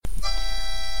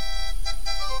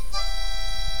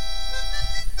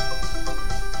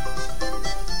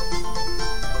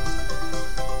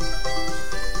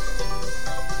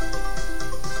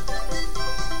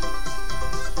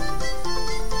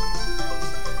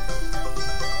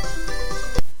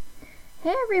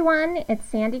everyone, it's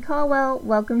Sandy Caldwell.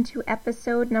 Welcome to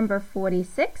episode number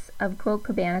 46 of Quilt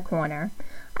Cabana Corner.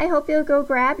 I hope you'll go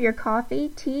grab your coffee,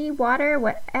 tea, water,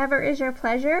 whatever is your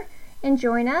pleasure, and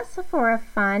join us for a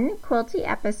fun quilty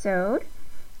episode.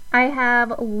 I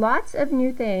have lots of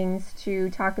new things to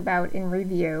talk about and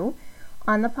review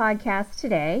on the podcast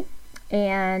today,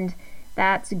 and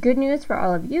that's good news for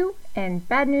all of you and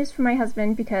bad news for my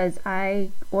husband because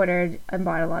I ordered and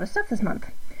bought a lot of stuff this month.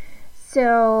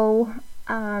 So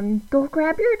go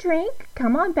grab your drink,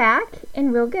 come on back,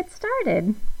 and we'll get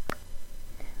started.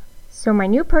 So my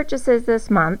new purchases this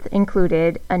month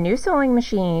included a new sewing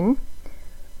machine,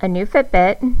 a new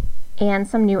Fitbit, and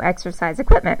some new exercise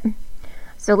equipment.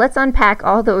 So let's unpack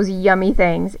all those yummy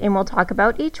things and we'll talk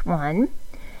about each one.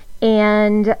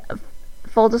 And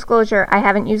full disclosure, I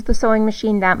haven't used the sewing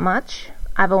machine that much.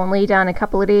 I've only done a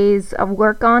couple of days of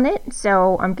work on it,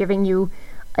 so I'm giving you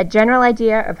a general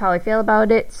idea of how I feel about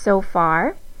it so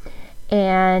far.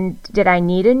 And did I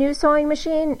need a new sewing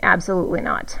machine? Absolutely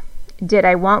not. Did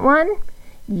I want one?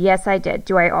 Yes, I did.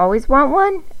 Do I always want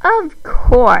one? Of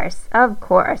course.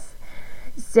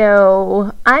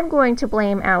 So I'm going to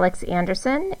blame Alex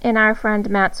Anderson and our friend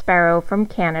Matt Sparrow from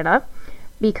Canada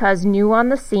because new on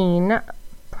the scene,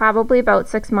 probably about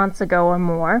 6 months ago or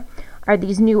more, are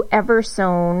these new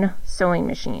Eversewn sewing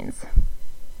machines.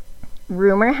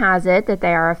 Rumor has it that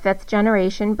they are a 5th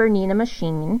generation Bernina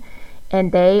machine,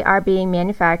 and they are being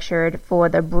manufactured for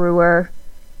the Brewer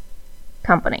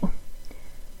company.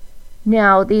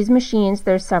 Now, these machines,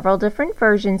 there's several different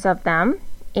versions of them,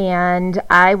 and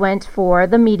I went for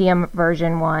the medium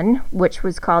version one, which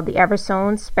was called the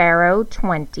Eversewn Sparrow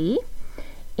 20,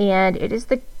 and it is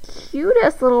the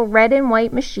cutest little red and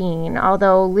white machine,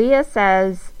 although Leah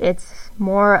says it's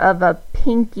more of a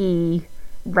pinky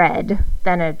red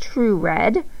than a true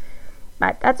red,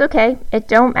 but that's okay. It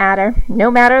don't matter. No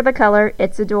matter the color,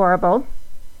 it's adorable.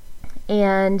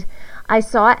 And I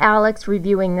saw Alex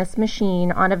reviewing this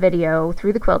machine on a video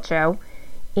through the quilt show,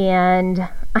 and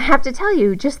I have to tell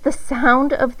you, just the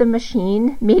sound of the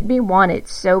machine made me want it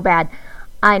so bad.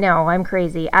 I know, I'm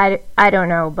crazy. I don't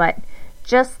know, but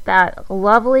just that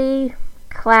lovely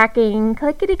clacking,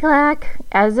 clickety-clack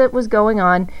as it was going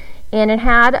on, and it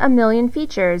had a million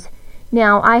features.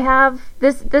 Now, I have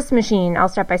this machine, I'll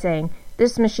start by saying,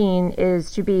 this machine is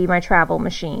to be my travel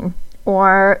machine,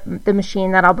 or the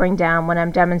machine that I'll bring down when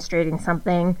I'm demonstrating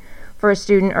something for a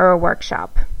student or a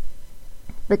workshop.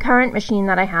 The current machine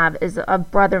that I have is a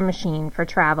brother machine for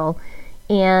travel,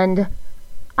 and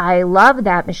I love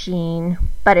that machine,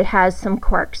 but it has some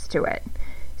quirks to it.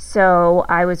 So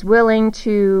I was willing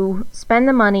to spend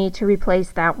the money to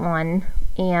replace that one,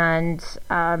 and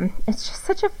it's just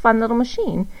such a fun little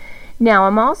machine. Now,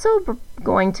 I'm also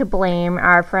going to blame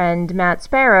our friend Matt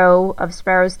Sparrow of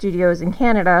Sparrow Studios in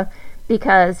Canada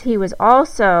because he was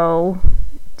also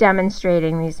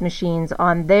demonstrating these machines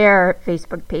on their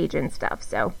Facebook page and stuff.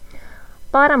 So,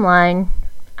 bottom line,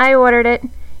 I ordered it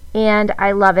and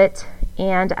I love it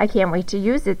and I can't wait to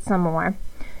use it some more.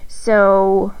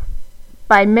 So,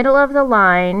 by middle of the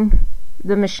line,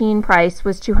 the machine price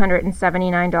was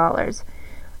 $279.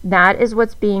 That is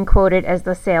what's being quoted as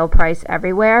the sale price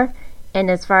everywhere. And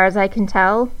as far as I can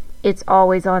tell, it's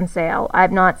always on sale.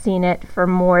 I've not seen it for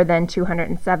more than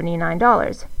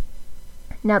 $279.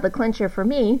 Now, the clincher for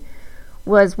me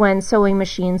was when Sewing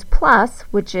Machines Plus,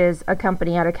 which is a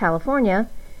company out of California,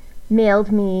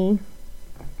 mailed me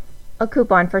a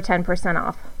coupon for 10%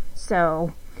 off.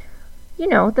 So,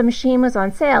 the machine was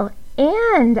on sale,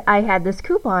 and I had this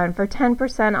coupon for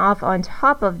 10% off on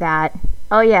top of that.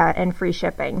 Oh yeah, and free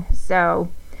shipping. So,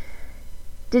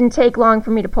 didn't take long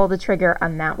for me to pull the trigger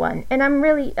on that one. And I'm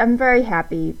very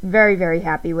happy, very, very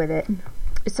happy with it.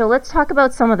 So let's talk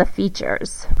about some of the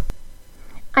features.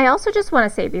 I also just want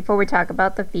to say before we talk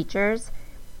about the features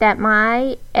that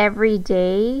my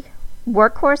everyday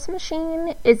workhorse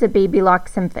machine is a Baby Lock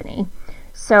Symphony.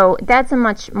 So that's a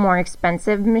much more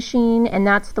expensive machine, and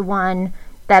that's the one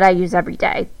that I use every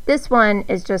day. This one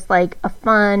is just like a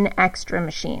fun extra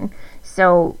machine.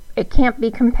 So it can't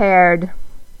be compared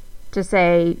to,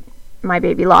 say, my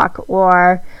Baby Lock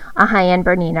or a high-end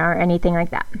Bernina or anything like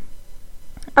that.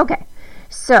 Okay,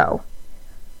 so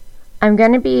I'm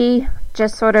going to be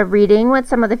just sort of reading what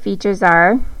some of the features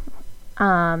are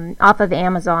off of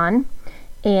Amazon,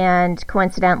 and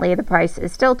coincidentally the price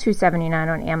is still $279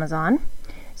 on Amazon.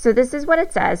 So this is what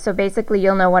it says. So basically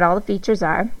you'll know what all the features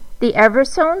are. The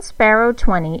Eversewn Sparrow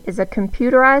 20 is a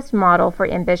computerized model for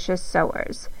ambitious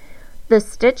sewers. The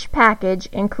stitch package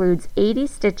includes 80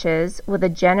 stitches with a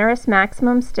generous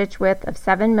maximum stitch width of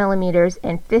 7 millimeters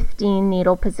and 15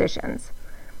 needle positions.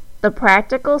 The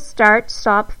practical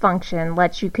start-stop function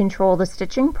lets you control the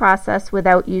stitching process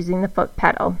without using the foot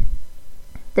pedal.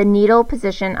 The needle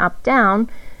position up-down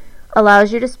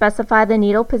allows you to specify the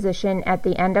needle position at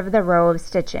the end of the row of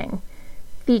stitching.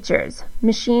 Features: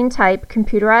 machine type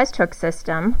computerized hook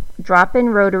system, drop-in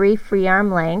rotary free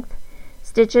arm length,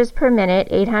 stitches per minute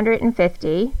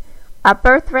 850,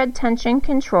 upper thread tension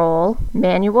control,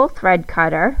 manual thread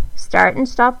cutter, start and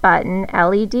stop button,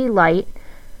 LED light,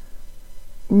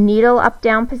 needle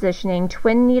up-down positioning,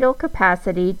 twin needle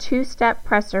capacity, two-step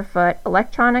presser foot,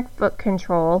 electronic foot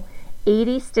control,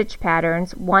 80 stitch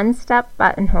patterns, one-step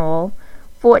buttonhole,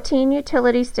 14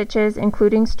 utility stitches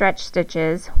including stretch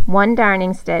stitches, 1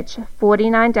 darning stitch,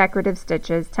 49 decorative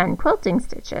stitches, 10 quilting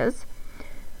stitches,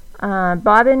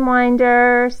 bobbin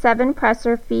winder, 7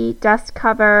 presser feet, dust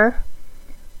cover,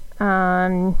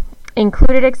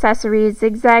 included accessories: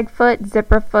 zigzag foot,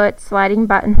 zipper foot, sliding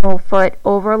buttonhole foot,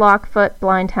 overlock foot,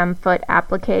 blind hem foot,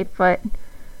 applique foot,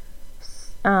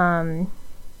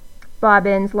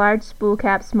 bobbins, large spool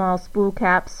cap, small spool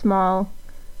cap, spool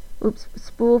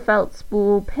felt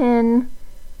spool, pin,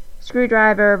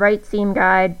 screwdriver, right seam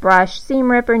guide, brush, seam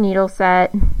ripper, needle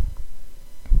set,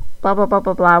 blah blah blah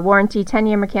blah blah. Warranty: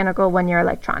 10-year mechanical, 1-year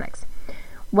electronics,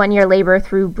 1-year labor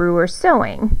through brewer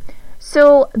sewing.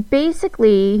 So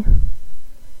basically,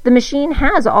 the machine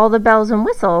has all the bells and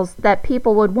whistles that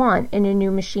people would want in a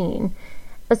new machine,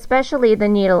 especially the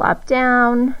needle up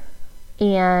down,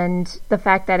 and the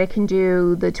fact that it can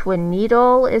do the twin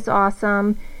needle is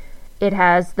awesome. It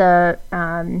has the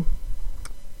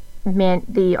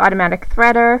automatic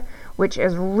threader, which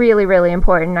is really, really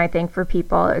important, I think, for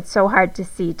people. It's so hard to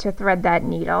see to thread that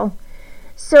needle.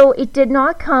 So it did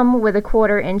not come with a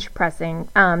 1/4-inch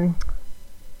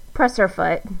presser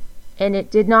foot, and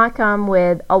it did not come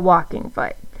with a walking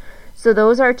foot. So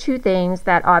those are two things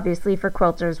that obviously for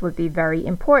quilters would be very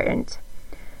important.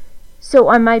 So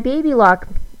on my Baby Lock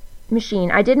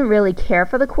machine, I didn't really care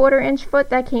for the 1/4-inch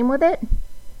foot that came with it.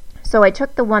 So I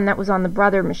took the one that was on the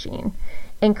Brother machine,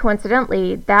 and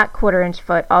coincidentally, that 1/4-inch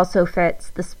foot also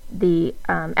fits the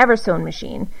Eversewn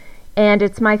machine, and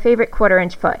it's my favorite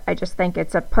 1/4-inch foot. I just think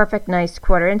it's a perfect, nice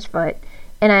 1/4-inch foot,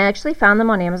 and I actually found them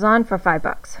on Amazon for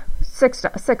 $5,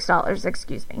 $6,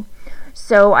 excuse me.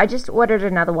 So I just ordered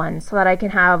another one so that I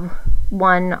can have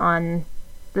one on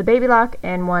the Baby Lock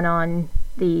and one on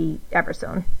the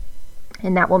Eversewn,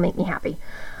 and that will make me happy.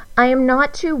 I am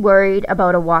not too worried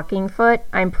about a walking foot.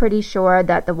 I'm pretty sure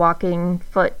that the walking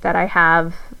foot that I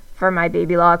have for my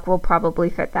Baby Lock will probably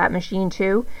fit that machine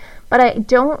too, but I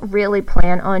don't really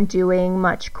plan on doing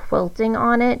much quilting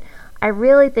on it. I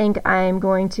really think I'm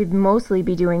going to mostly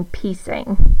be doing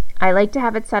piecing. I like to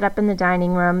have it set up in the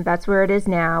dining room. That's where it is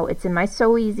now. It's in my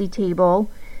Sew Easy table,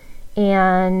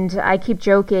 and I keep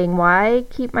joking, why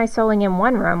keep my sewing in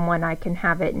one room when I can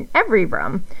have it in every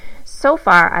room? So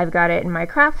far, I've got it in my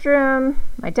craft room,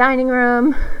 my dining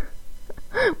room,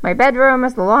 my bedroom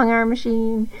as the long arm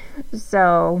machine.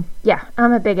 So yeah,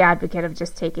 I'm a big advocate of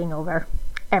just taking over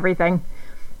everything.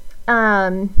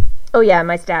 Oh yeah,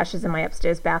 my stash is in my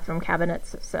upstairs bathroom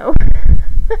cabinets, so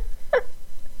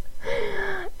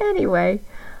anyway,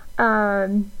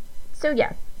 so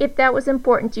yeah, if that was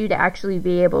important to you to actually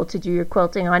be able to do your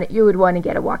quilting on it, you would want to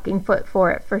get a walking foot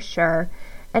for it for sure.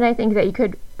 And I think that you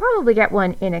could probably get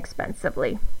one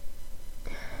inexpensively.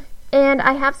 And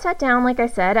I have sat down, like I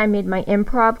said, I made my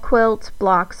improv quilt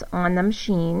blocks on the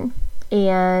machine,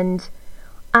 and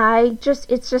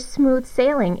it's just smooth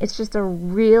sailing. It's just a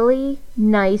really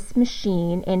nice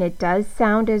machine, and it does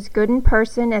sound as good in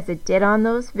person as it did on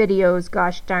those videos,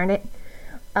 gosh darn it.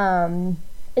 And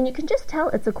you can just tell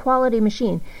it's a quality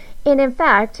machine. And in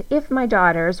fact, if my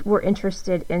daughters were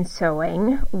interested in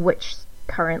sewing, which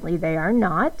currently they are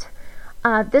not,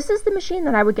 this is the machine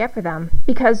that I would get for them,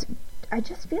 because I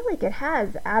just feel like it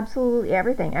has absolutely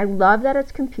everything. I love that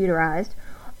it's computerized.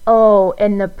 Oh,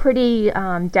 and the pretty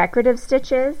decorative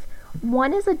stitches.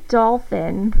 One is a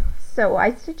dolphin. So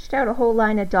I stitched out a whole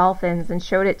line of dolphins and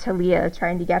showed it to Leah,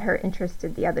 trying to get her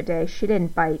interested the other day. She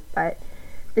didn't bite, but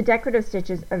the decorative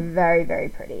stitches are very, very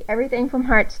pretty. Everything from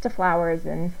hearts to flowers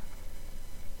and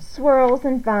swirls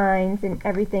and vines and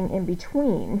everything in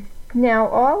between. Now,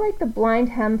 all like the blind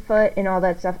hem foot and all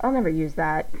that stuff, I'll never use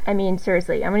that. I mean,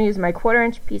 seriously, I'm going to use my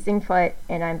 1/4-inch piecing foot,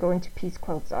 and I'm going to piece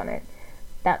quilts on it.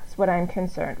 That's what I'm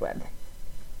concerned with.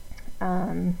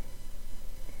 I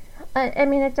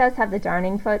mean, it does have the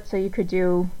darning foot, so you could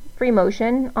do free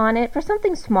motion on it. For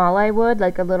something small, I would,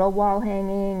 like a little wall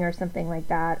hanging or something like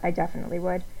that. I definitely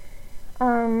would.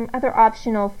 Other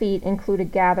optional feet include a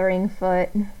gathering foot,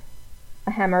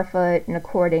 a hemmer foot, and a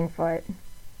cording foot.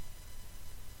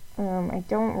 I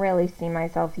don't really see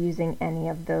myself using any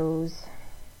of those.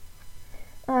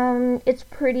 It's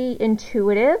pretty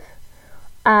intuitive.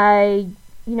 I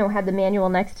had the manual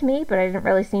next to me, but I didn't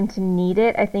really seem to need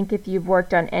it. I think if you've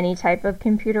worked on any type of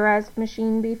computerized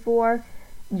machine before,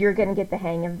 you're going to get the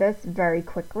hang of this very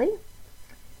quickly.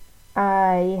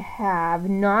 I have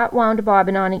not wound a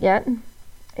bobbin on it yet.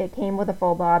 It came with a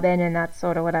full bobbin, and that's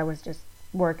sort of what I was just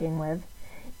working with.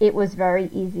 It was very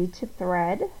easy to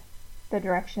thread. The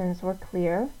directions were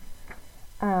clear.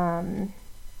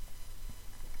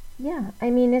 Yeah, I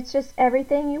mean, it's just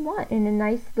everything you want in a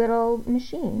nice little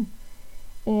machine.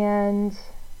 And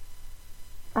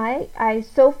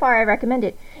so far I recommend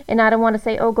it. And I don't want to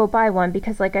say, oh, go buy one,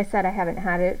 because like I said, I haven't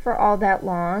had it for all that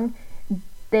long.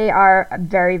 They are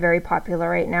very, very popular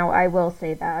right now, I will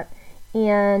say that.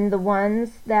 And the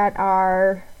ones that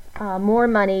are more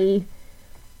money,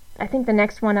 I think the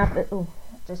next one up,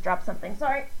 just dropped something,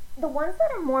 sorry. The ones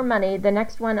that are more money, the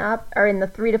next one up, are in the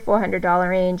 $300 to $400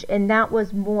 range, and that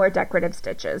was more decorative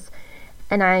stitches.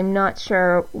 And I'm not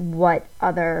sure what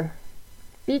other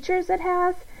features it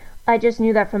has. I just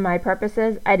knew that for my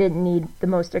purposes, I didn't need the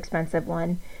most expensive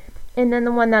one. And then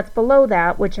the one that's below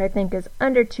that, which I think is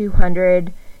under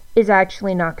 $200, is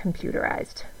actually not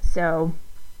computerized. So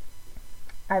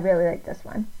I really like this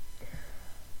one.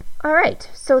 Alright,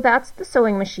 so that's the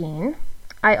sewing machine.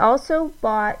 I also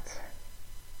bought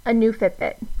a new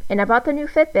Fitbit. And I bought the new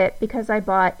Fitbit because I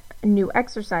bought new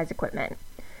exercise equipment.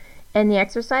 And the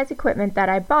exercise equipment that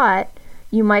I bought,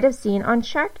 you might have seen on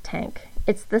Shark Tank.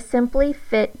 It's the Simply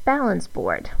Fit Balance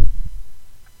Board.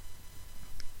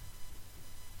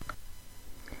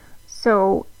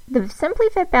 So the Simply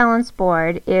Fit Balance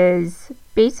Board is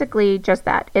basically just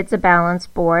that. It's a balance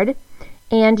board,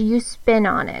 and you spin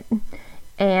on it.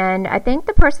 And I think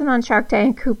the person on Shark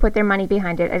Tank who put their money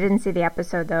behind it, I didn't see the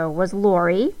episode though, was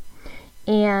Lori.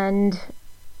 And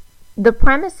the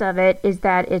premise of it is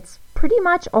that it's pretty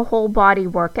much a whole body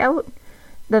workout.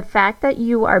 The fact that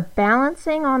you are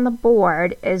balancing on the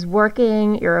board is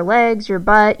working your legs, your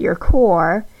butt, your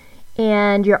core,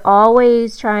 and you're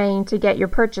always trying to get your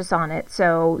purchase on it.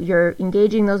 So you're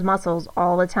engaging those muscles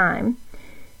all the time.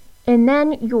 And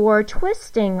then you're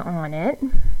twisting on it,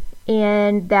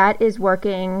 and that is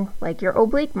working like your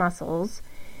oblique muscles.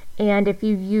 And if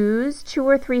you use 2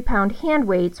 or 3 pound hand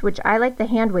weights, which I like the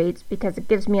hand weights because it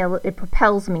gives me it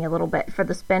propels me a little bit for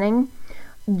the spinning,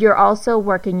 you're also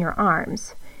working your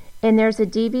arms. And there's a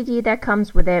DVD that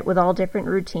comes with it with all different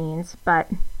routines,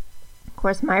 but of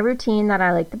course my routine that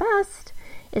I like the best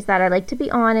is that I like to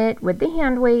be on it with the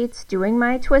hand weights, doing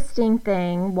my twisting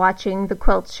thing, watching the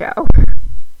quilt show.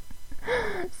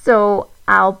 So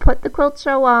I'll put the quilt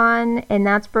show on, and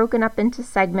that's broken up into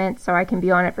segments, so I can be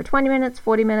on it for 20 minutes,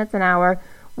 40 minutes, an hour,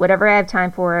 whatever I have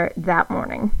time for that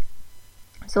morning.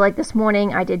 So like this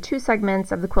morning, I did 2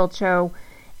 segments of the quilt show,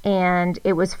 and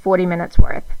it was 40 minutes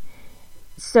worth.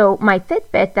 So my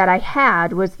Fitbit that I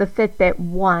had was the Fitbit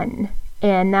One,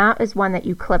 and that is one that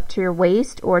you clip to your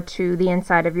waist or to the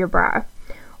inside of your bra.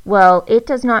 Well, it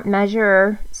does not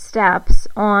measure steps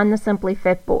on the Simply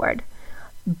Fit board.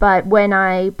 But when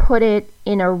I put it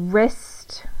in a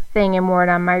wrist thing and wore it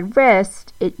on my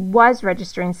wrist, it was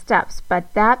registering steps.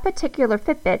 But that particular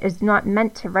Fitbit is not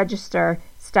meant to register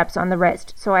steps on the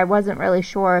wrist. So I wasn't really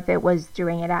sure if it was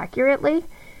doing it accurately.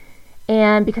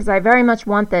 And because I very much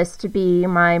want this to be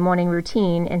my morning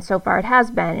routine, and so far it has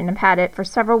been, and I've had it for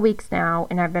several weeks now,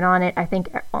 and I've been on it, I think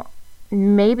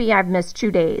maybe I've missed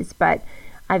 2 days, but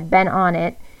I've been on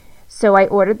it. So I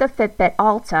ordered the Fitbit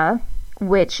Alta,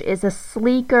 which is a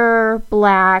sleeker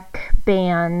black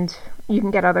band. You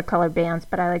can get other colored bands,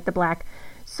 but I like the black.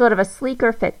 Sort of a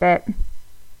sleeker Fitbit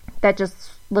that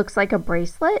just looks like a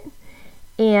bracelet.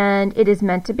 And it is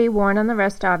meant to be worn on the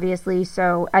wrist, obviously,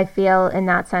 so I feel in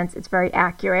that sense it's very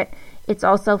accurate. It's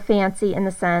also fancy in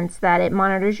the sense that it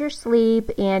monitors your sleep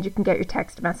and you can get your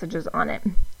text messages on it.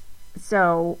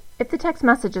 So if the text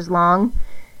message is long,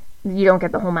 you don't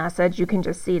get the whole message. You can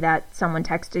just see that someone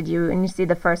texted you and you see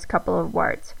the first couple of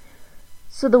words.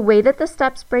 So the way that the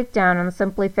steps break down on the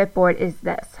Simply Fit board is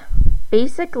this.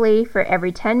 Basically, for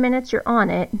every 10 minutes you're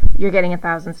on it, you're getting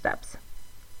 1,000 steps.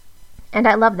 And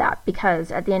I love that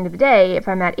because at the end of the day, if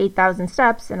I'm at 8,000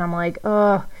 steps and I'm like,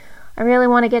 oh, I really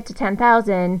want to get to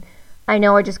 10,000, I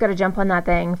know I just got to jump on that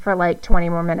thing for like 20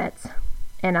 more minutes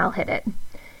and I'll hit it.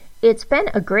 It's been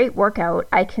a great workout.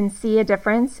 I can see a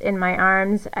difference in my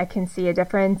arms. I can see a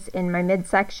difference in my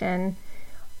midsection.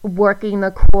 Working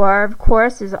the core, of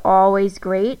course, is always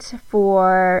great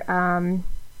for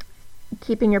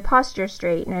keeping your posture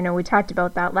straight. And I know we talked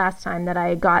about that last time, that I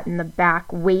had gotten the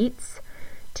back weights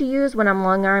to use when I'm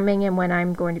long arming and when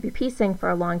I'm going to be piecing for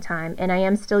a long time, and I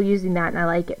am still using that and I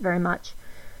like it very much.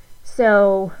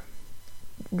 So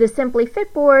the Simply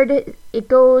Fit board, it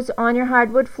goes on your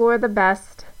hardwood floor the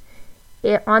best.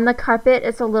 On the carpet,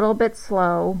 it's a little bit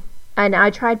slow. And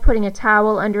I tried putting a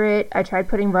towel under it. I tried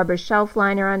putting rubber shelf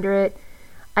liner under it.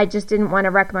 I just didn't want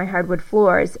to wreck my hardwood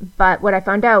floors. But what I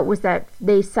found out was that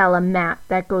they sell a mat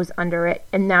that goes under it,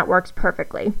 and that works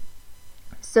perfectly.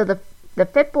 So the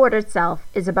Fit board itself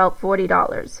is about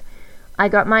 $40. I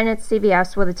got mine at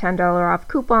CVS with a $10 off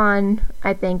coupon.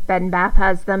 I think Bed & Bath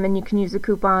has them, and you can use a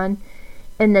coupon.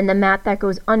 And then the mat that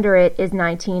goes under it is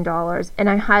 $19. And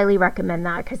I highly recommend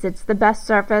that because it's the best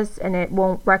surface and it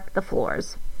won't wreck the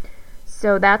floors.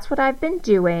 So that's what I've been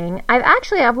doing.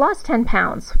 I've lost 10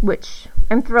 pounds, which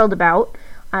I'm thrilled about.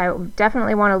 I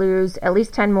definitely want to lose at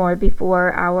least 10 more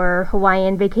before our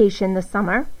Hawaiian vacation this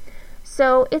summer.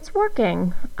 So it's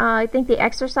working. I think the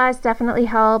exercise definitely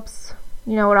helps.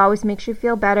 You know, it always makes you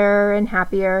feel better and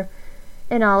happier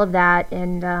and all of that.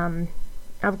 And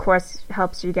of course,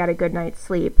 helps you get a good night's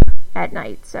sleep at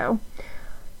night. So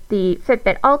the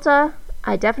Fitbit Alta,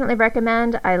 I definitely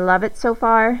recommend. I love it so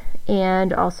far.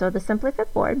 And also the Simply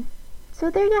Fit board. So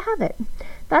there you have it.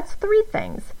 That's 3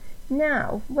 things.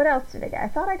 Now, what else did I get? I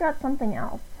thought I got something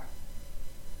else.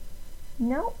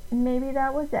 No, maybe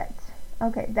that was it.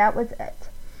 Okay, that was it.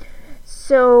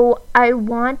 So I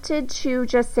wanted to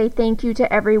just say thank you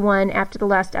to everyone after the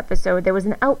last episode. There was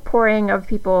an outpouring of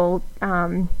people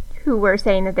who were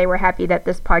saying that they were happy that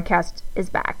this podcast is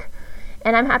back.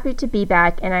 And I'm happy to be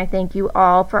back, and I thank you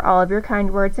all for all of your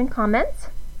kind words and comments.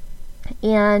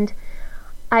 And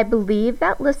I believe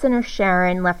that listener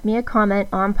Sharon left me a comment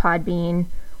on Podbean,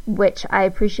 which I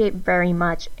appreciate very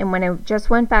much. And when I just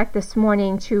went back this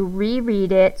morning to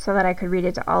reread it so that I could read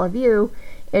it to all of you,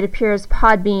 it appears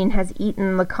Podbean has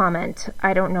eaten the comment.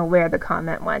 I don't know where the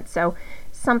comment went, so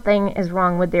something is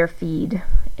wrong with their feed.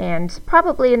 And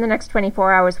probably in the next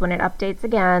 24 hours when it updates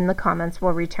again, the comments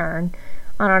will return.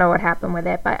 I don't know what happened with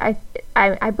it, but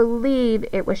I believe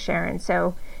it was Sharon.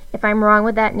 So if I'm wrong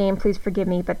with that name, please forgive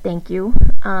me, but thank you.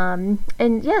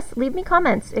 And yes, leave me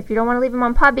comments. If you don't want to leave them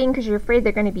on Podbean because you're afraid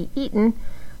they're going to be eaten,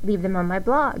 leave them on my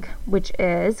blog, which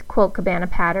is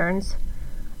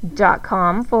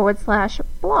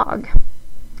quiltcabanapatterns.com/blog.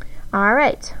 All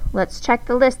right, let's check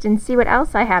the list and see what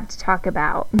else I have to talk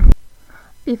about.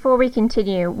 Before we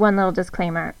continue, one little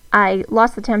disclaimer. I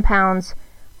lost the 10 pounds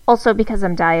also because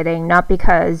I'm dieting, not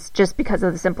just because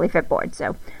of the Simply Fit board.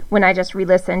 So when I just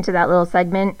re-listened to that little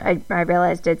segment, I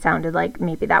realized it sounded like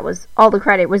maybe that was all the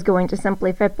credit was going to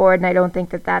Simply Fit board, and I don't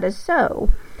think that is so.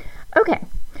 Okay,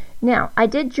 now I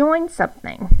did join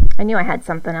something. I knew I had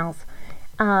something else.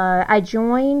 I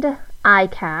joined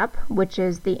ICAP, which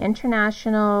is the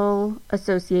International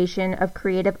Association of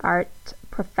Creative Art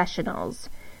Professionals.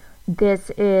 This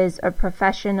is a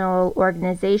professional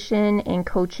organization and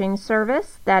coaching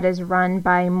service that is run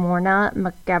by Morna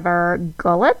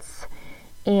McGever-Gullitz,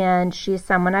 and she's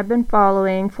someone I've been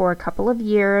following for a couple of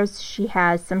years. She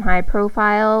has some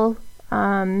high-profile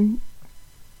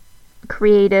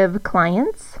creative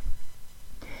clients,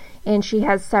 and she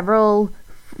has a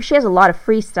lot of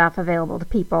free stuff available to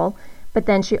people, but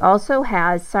then she also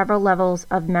has several levels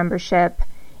of membership.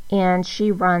 And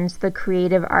she runs the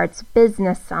Creative Arts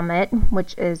Business Summit,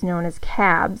 which is known as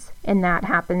CABS, and that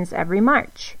happens every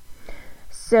March.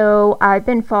 So I've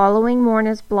been following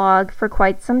Morna's blog for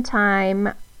quite some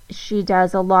time. She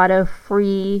does a lot of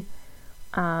free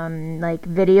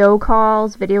video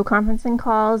conferencing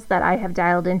calls that I have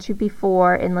dialed into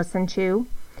before and listened to.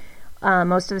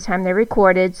 Most of the time they're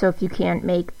recorded, so if you can't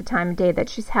make the time of day that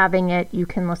she's having it, you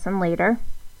can listen later.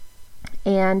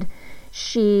 And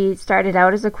she started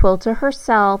out as a quilter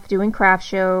herself, doing craft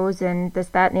shows and this,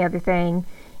 that, and the other thing,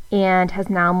 and has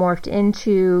now morphed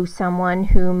into someone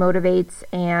who motivates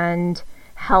and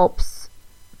helps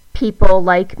people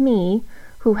like me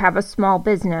who have a small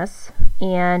business,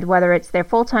 and whether it's their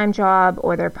full-time job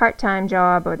or their part-time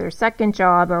job or their second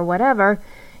job or whatever,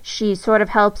 she sort of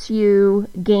helps you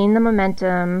gain the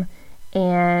momentum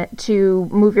and to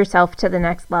move yourself to the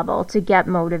next level, to get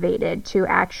motivated, to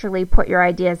actually put your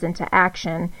ideas into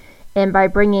action. And by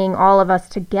bringing all of us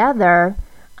together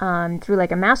through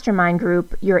like a mastermind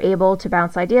group, you're able to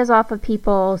bounce ideas off of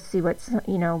people, see what's,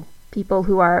 people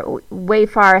who are way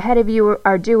far ahead of you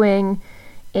are doing,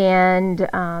 and,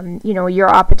 your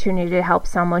opportunity to help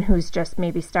someone who's just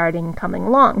maybe starting, coming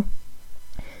along.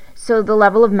 So the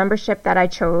level of membership that I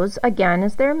chose, again,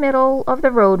 is their middle of the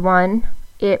road one.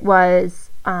 It was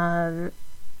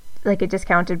like a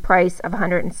discounted price of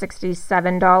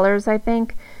 $167, I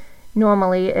think.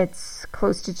 Normally it's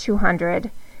close to $200.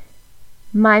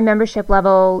 My membership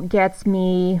level gets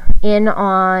me in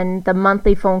on the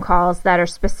monthly phone calls that are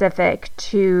specific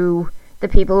to the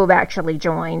people who've actually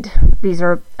joined. These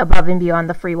are above and beyond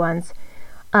the free ones.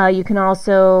 You can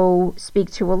also speak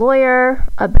to a lawyer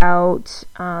about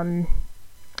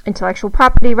intellectual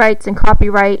property rights and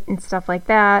copyright and stuff like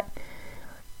that.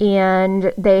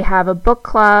 And they have a book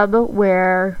club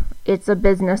where it's a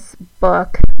business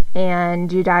book,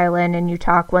 and you dial in and you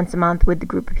talk once a month with the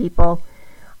group of people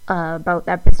about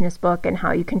that business book and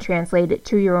how you can translate it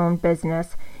to your own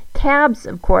business. CABS,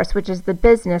 of course, which is the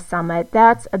business summit,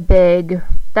 that's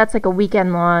like a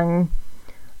weekend long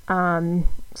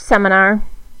seminar.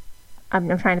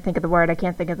 I'm trying to think of the word. I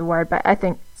can't think of the word, but I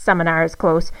think seminar is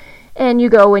close. And you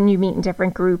go and you meet in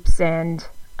different groups, and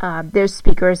there's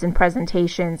speakers and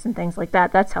presentations and things like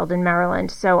that. That's held in Maryland,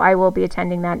 so I will be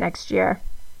attending that next year.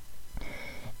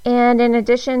 And in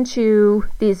addition to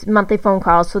these monthly phone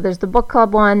calls, so there's the book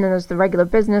club one, and there's the regular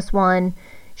business one.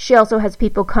 She also has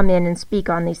people come in and speak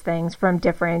on these things from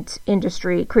different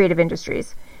creative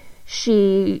industries.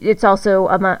 It's also,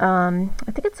 I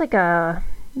think it's like a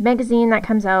magazine that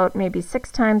comes out maybe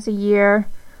 6 times a year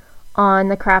on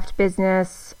the craft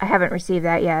business. I haven't received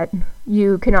that yet.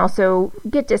 You can also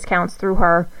get discounts through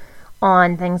her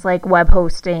on things like web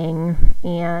hosting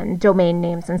and domain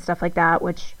names and stuff like that,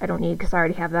 which I don't need because I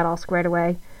already have that all squared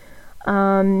away.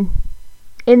 And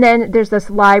then there's this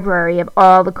library of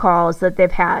all the calls that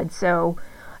they've had. So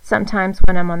sometimes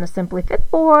when I'm on the Simply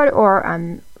Fifth board or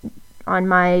I'm on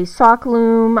my sock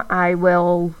loom, I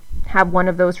will have one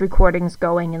of those recordings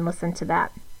going and listen to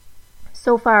that.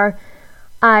 So far,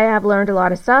 I have learned a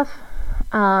lot of stuff.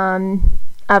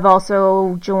 I've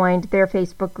also joined their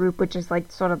Facebook group, which is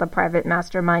like sort of the private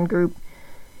mastermind group.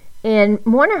 And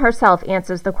Morna herself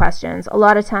answers the questions. A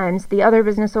lot of times the other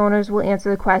business owners will answer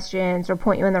the questions or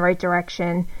point you in the right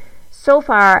direction. So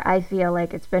far, I feel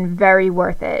like it's been very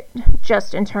worth it,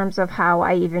 just in terms of how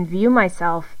I even view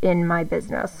myself in my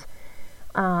business.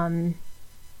 I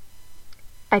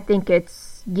think it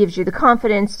gives you the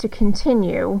confidence to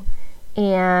continue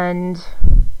and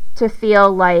to feel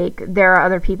like there are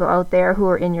other people out there who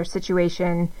are in your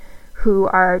situation who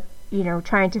are,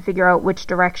 trying to figure out which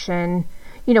direction,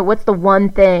 what's the one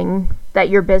thing that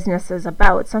your business is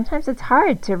about. Sometimes it's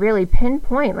hard to really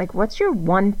pinpoint, like, what's your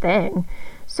one thing?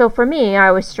 So for me, I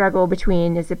always struggle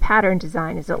between, is it pattern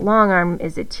design? Is it long arm?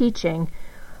 Is it teaching?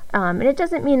 And it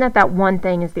doesn't mean that one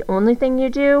thing is the only thing you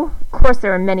do. Of course,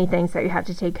 there are many things that you have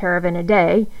to take care of in a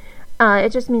day.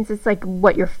 It just means it's like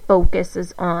what your focus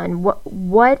is on.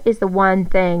 What is the one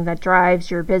thing that drives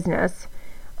your business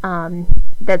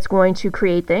that's going to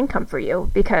create the income for you?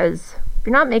 Because if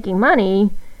you're not making money,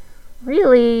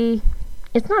 really,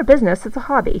 it's not a business, it's a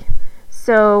hobby.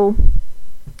 So,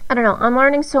 I don't know, I'm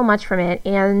learning so much from it,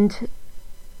 and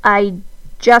I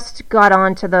just got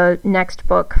on to the next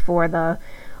book for the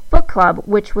book club,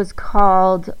 which was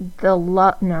called The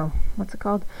War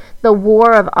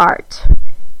of Art.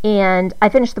 And I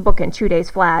finished the book in 2 days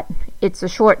flat. It's a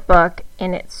short book,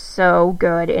 and it's so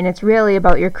good, and it's really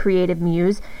about your creative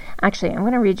muse. Actually, I'm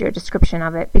going to read you a description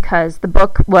of it, because the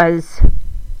book was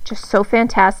just so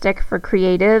fantastic for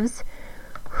creatives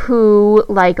who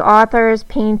like authors,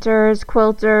 painters,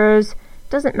 quilters.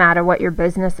 Doesn't matter what your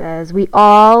business is. We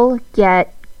all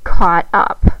get caught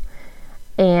up.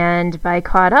 And by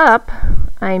caught up,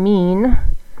 I mean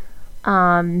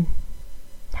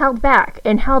held back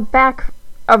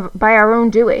by our own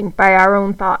doing, by our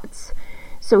own thoughts.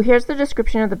 So here's the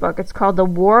description of the book. It's called The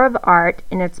War of Art,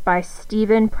 and it's by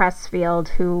Steven Pressfield,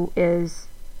 who is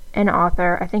an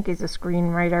author. I think he's a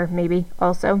screenwriter, maybe,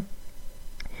 also.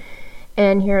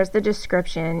 And here's the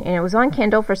description. And it was on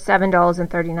Kindle for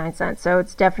 $7.39, so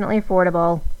it's definitely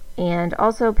affordable. And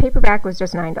also, paperback was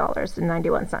just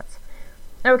 $9.91.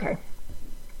 Okay.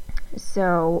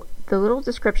 So the little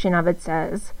description of it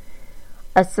says,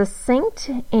 a succinct,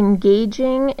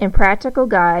 engaging, and practical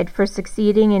guide for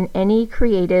succeeding in any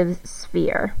creative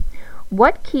sphere.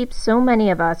 What keeps so many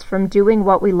of us from doing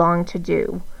what we long to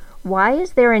do? Why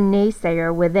is there a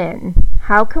naysayer within?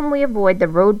 How can we avoid the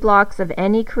roadblocks of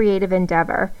any creative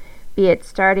endeavor, be it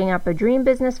starting up a dream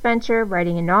business venture,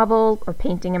 writing a novel, or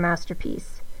painting a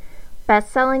masterpiece?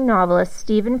 Best-selling novelist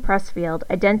Steven Pressfield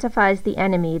identifies the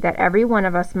enemy that every one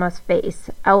of us must face,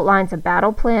 outlines a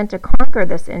battle plan to conquer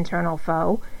this internal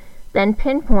foe, then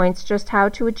pinpoints just how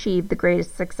to achieve the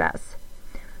greatest success.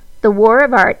 The War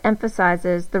of Art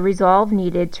emphasizes the resolve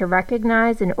needed to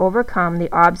recognize and overcome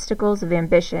the obstacles of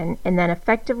ambition, and then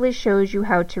effectively shows you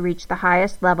how to reach the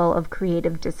highest level of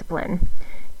creative discipline.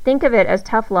 Think of it as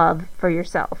tough love for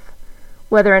yourself.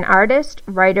 Whether an artist,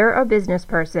 writer, or business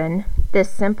person, this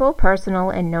simple, personal,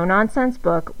 and no-nonsense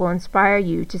book will inspire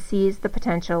you to seize the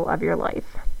potential of your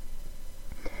life.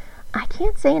 I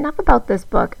can't say enough about this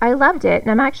book. I loved it,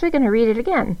 and I'm actually going to read it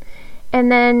again.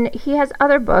 And then he has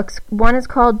other books. One is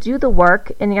called Do the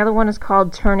Work, and the other one is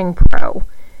called Turning Pro.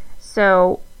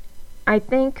 So I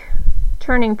think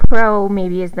Turning Pro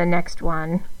maybe is the next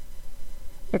one.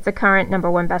 It's a current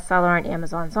 #1 bestseller on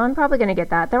Amazon, so I'm probably going to get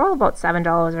that. They're all about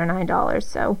 $7 or $9,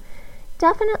 so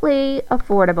definitely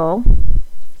affordable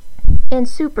and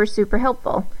super, super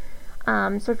helpful.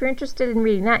 So if you're interested in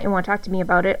reading that and want to talk to me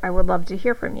about it, I would love to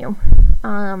hear from you.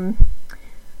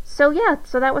 So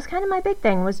that was kind of my big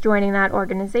thing, was joining that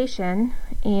organization.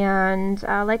 And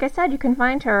like I said, you can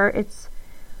find her. It's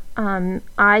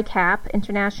ICAP,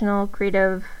 International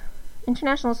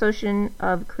Association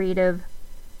of Creative.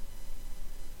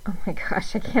 Oh my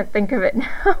gosh, I can't think of it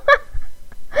now.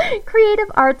 Creative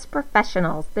Arts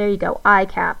Professionals. There you go,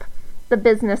 ICAP. The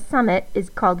business summit is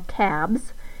called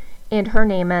CABS, and her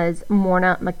name is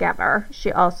Morna McGever.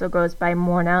 She also goes by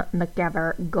Morna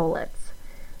McGever Golitz.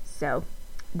 So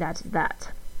that's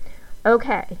that.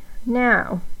 Okay,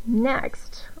 now,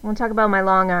 next, I want to talk about my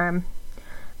long arm.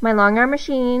 My long arm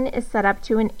machine is set up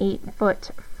to an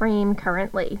 8-foot frame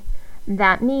currently.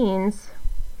 That means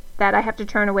that I have to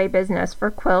turn away business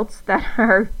for quilts that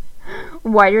are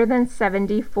wider than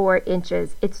 74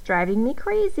 inches. It's driving me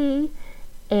crazy.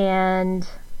 And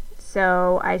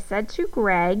so I said to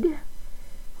Greg,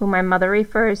 who my mother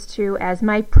refers to as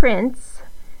my prince,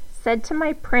 said to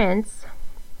my prince,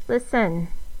 listen,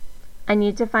 I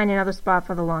need to find another spot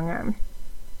for the long arm,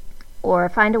 or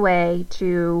find a way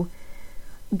to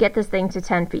get this thing to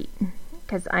 10 feet,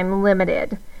 because I'm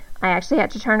limited. I actually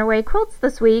had to turn away quilts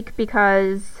this week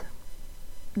because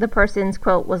the person's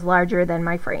quilt was larger than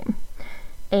my frame.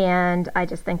 And I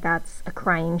just think that's a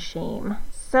crying shame.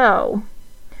 So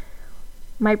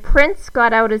my prince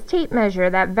got out his tape measure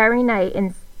that very night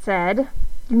and said,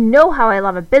 you know how I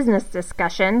love a business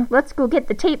discussion. Let's go get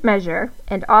the tape measure.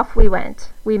 And off we went.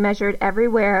 We measured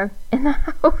everywhere in the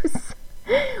house,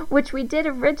 which we did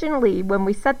originally when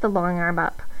we set the long arm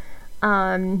up.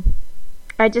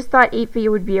 I just thought 8 feet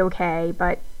would be okay,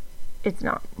 but it's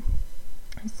not.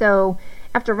 So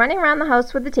after running around the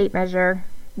house with the tape measure,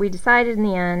 we decided in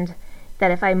the end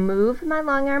that if I move my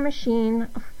long arm machine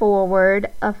forward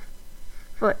 1.5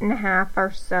 feet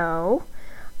or so,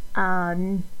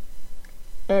 and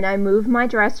I move my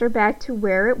dresser back to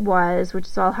where it was, which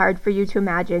is all hard for you to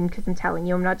imagine because I'm telling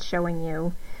you, I'm not showing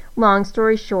you. Long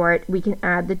story short, we can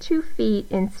add the 2 feet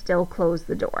and still close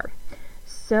the door.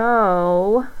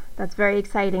 So that's very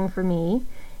exciting for me.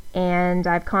 And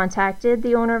I've contacted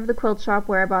the owner of the quilt shop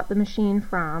where I bought the machine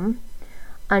from.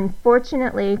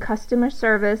 Unfortunately, customer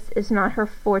service is not her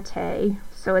forte,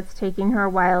 so it's taking her a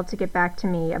while to get back to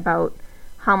me about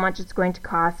how much it's going to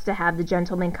cost to have the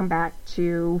gentleman come back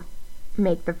to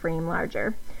make the frame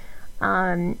larger.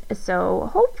 So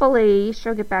hopefully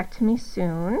she'll get back to me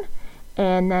soon,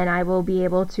 and then I will be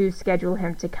able to schedule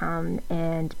him to come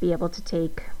and be able to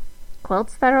take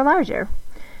quilts that are larger.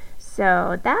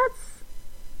 So that's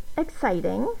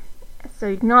exciting. So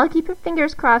you can all keep your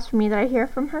fingers crossed for me that I hear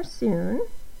from her soon.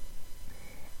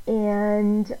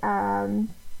 And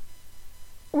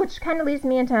which kind of leads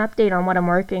me into an update on what I'm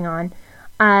working on.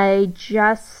 I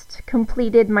just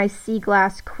completed my sea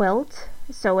glass quilt,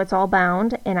 so it's all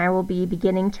bound, and I will be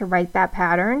beginning to write that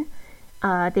pattern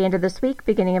at the end of this week,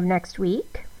 beginning of next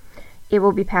week. It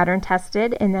will be pattern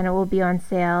tested, and then it will be on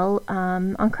sale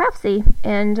on Craftsy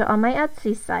and on my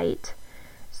Etsy site.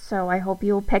 So I hope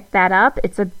you'll pick that up.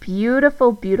 It's a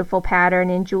beautiful, beautiful pattern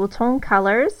in jewel tone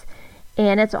colors,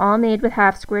 and it's all made with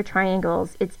half square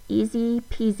triangles. It's easy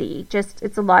peasy.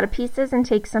 It's a lot of pieces and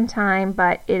takes some time,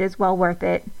 but it is well worth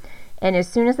it. And as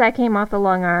soon as that came off the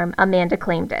long arm, Amanda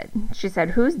claimed it. She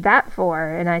said, "Who's that for?"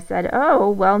 And I said, "Oh,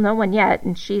 well, no one yet."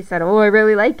 And she said, "Oh, I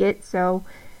really like it." So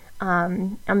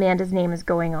Amanda's name is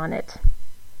going on it.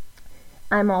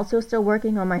 I'm also still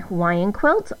working on my Hawaiian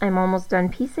quilt. I'm almost done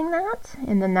piecing that,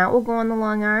 and then that will go on the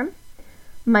long arm.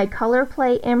 My color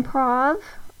play improv,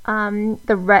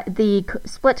 the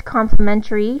split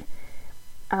complementary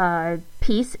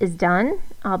piece is done.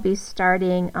 I'll be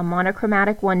starting a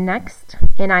monochromatic one next,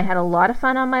 and I had a lot of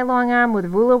fun on my long arm with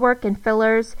ruler work and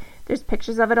fillers. There's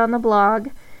pictures of it on the blog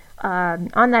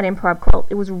on that improv quilt.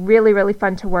 It was really, really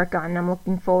fun to work on, and I'm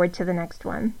looking forward to the next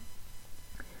one.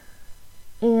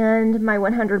 And my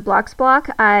 100 blocks block,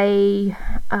 I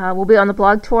will be on the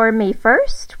blog tour May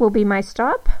 1st, will be my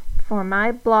stop for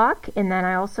my block, and then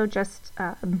I also just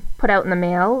put out in the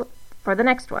mail for the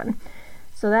next one.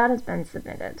 So that has been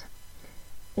submitted.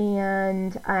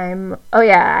 And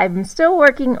I'm still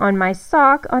working on my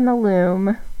sock on the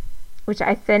loom, which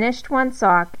I finished one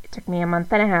sock. It took me a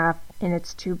month and a half, and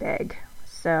it's too big.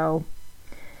 So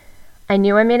I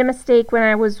knew I made a mistake when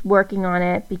I was working on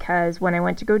it, because when I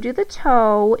went to go do the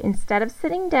toe, instead of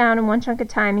sitting down in one chunk of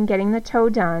time and getting the toe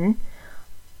done,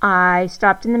 I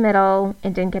stopped in the middle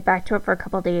and didn't get back to it for a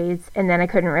couple days, and then I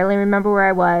couldn't really remember where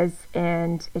I was,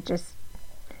 and it just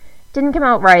didn't come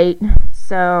out right.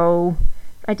 So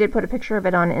I did put a picture of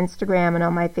it on Instagram and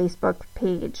on my Facebook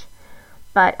page.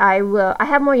 But I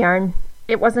have more yarn.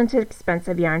 It wasn't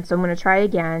expensive yarn, so I'm going to try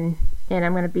again, and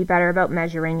I'm going to be better about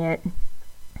measuring it.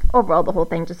 Overall, the whole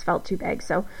thing just felt too big,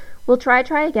 so we'll try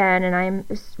again, and I'm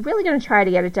really going to try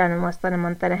to get it done in less than a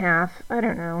month and a half. I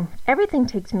don't know. Everything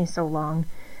takes me so long.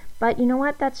 But you know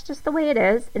what? That's just the way it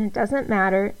is, and it doesn't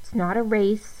matter. It's not a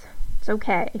race. It's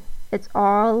okay. It's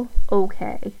all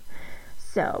okay.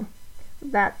 So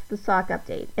that's the sock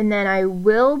update. And then I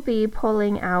will be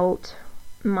pulling out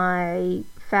my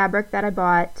fabric that I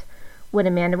bought when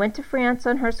Amanda went to France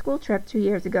on her school trip 2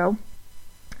 years ago.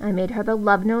 I made her the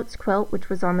Love Notes quilt, which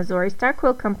was on the Zori Star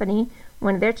Quilt Company,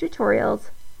 one of their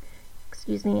tutorials.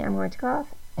 Excuse me, I'm going to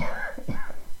cough.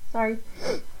 Sorry.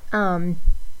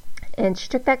 And she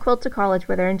took that quilt to college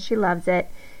with her, and she loves it.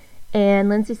 And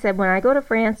Lindsay said, when I go to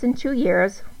France in 2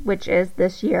 years, which is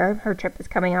this year, her trip is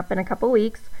coming up in a couple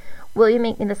weeks, will you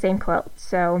make me the same quilt?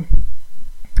 So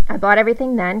I bought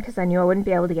everything then, because I knew I wouldn't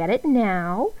be able to get it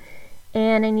now.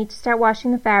 And I need to start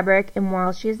washing the fabric, and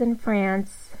while she's in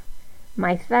France,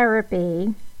 my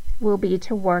therapy will be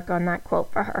to work on that quilt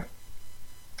for her.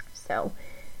 So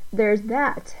there's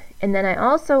that. And then I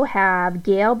also have,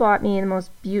 Gail bought me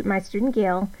my student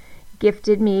Gail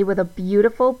gifted me with a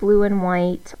beautiful blue and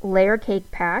white layer cake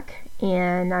pack,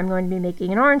 and I'm going to be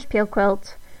making an orange peel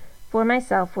quilt for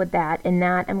myself with that, and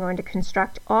that I'm going to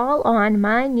construct all on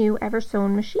my new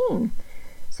Eversewn machine.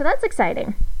 So that's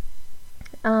exciting.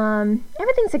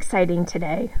 Everything's exciting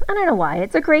today. I don't know why.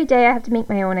 It's a great day. I have to make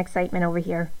my own excitement over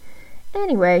here.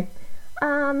 Anyway,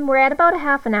 we're at about a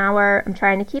half an hour. I'm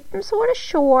trying to keep them sort of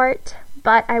short,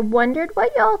 but I wondered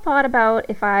what y'all thought about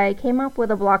if I came up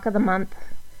with a block of the month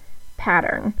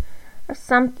pattern or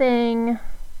something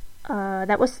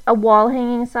that was a wall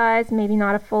hanging size, maybe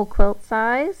not a full quilt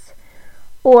size,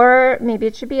 or maybe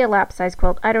it should be a lap size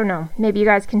quilt. I don't know. Maybe you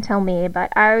guys can tell me,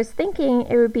 but I was thinking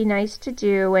it would be nice to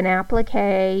do an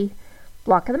applique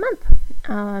block of the month.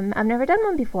 I've never done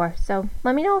one before, so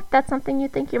let me know if that's something you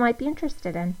think you might be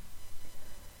interested in.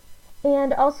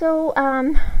 And also,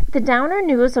 the downer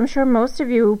news, I'm sure most of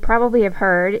you probably have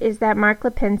heard, is that Mark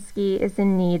Lipinski is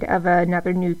in need of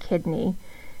another new kidney.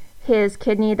 His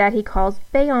kidney that he calls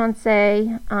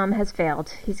Beyonce has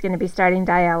failed. He's going to be starting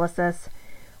dialysis.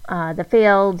 The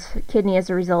failed kidney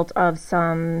is a result of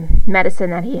some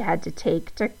medicine that he had to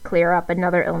take to clear up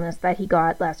another illness that he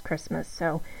got last Christmas.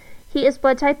 So he is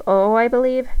blood type O, I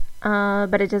believe.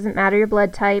 But it doesn't matter your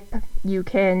blood type. You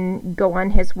can go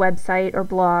on his website or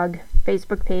blog,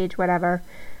 Facebook page, whatever.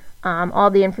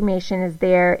 All the information is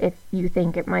there if you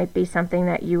think it might be something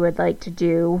that you would like to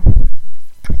do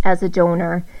as a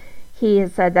donor. He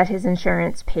has said that his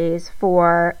insurance pays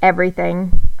for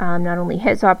everything, not only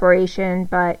his operation,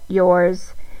 but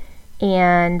yours.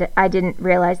 And I didn't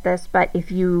realize this, but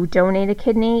if you donate a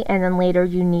kidney and then later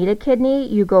you need a kidney,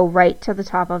 you go right to the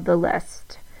top of the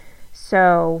list.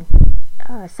 So,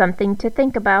 something to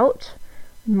think about.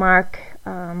 Mark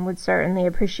would certainly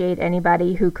appreciate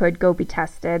anybody who could go be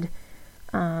tested.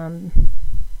 And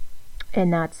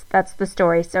that's the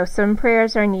story. So some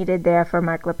prayers are needed there for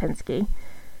Mark Lipinski.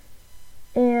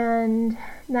 And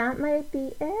that might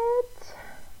be it.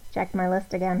 Check my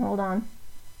list again. Hold on.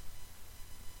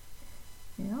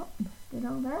 Yep. Did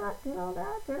all that.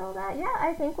 Yeah,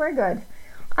 I think we're good.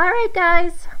 All right,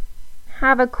 guys.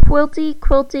 Have a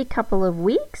quilty couple of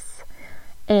weeks,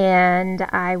 and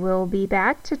I will be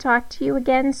back to talk to you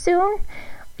again soon.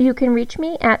 You can reach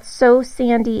me at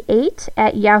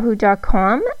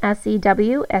sewsandi8@yahoo.com,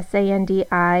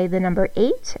 SEWSANDI, the number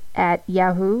 8 at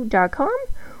yahoo.com,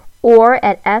 or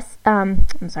at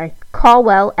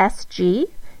Colwell, SG,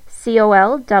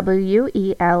 COLWELL,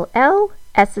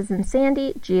 S as in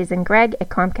Sandy, G as in Greg, at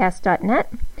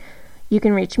Comcast.net. You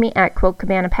can reach me at Quilt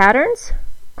Cabana Patterns,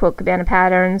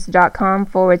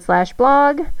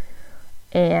 quiltcabanapatterns.com/blog,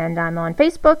 and I'm on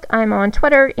Facebook, I'm on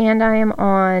Twitter, and I am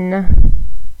on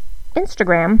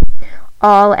Instagram,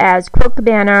 all as Quilt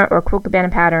Cabana or Quilt Cabana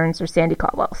Patterns or Sandy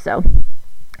Caldwell, so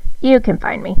you can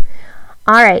find me.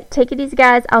 All right, take it easy,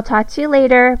 guys. I'll talk to you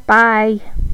later. Bye.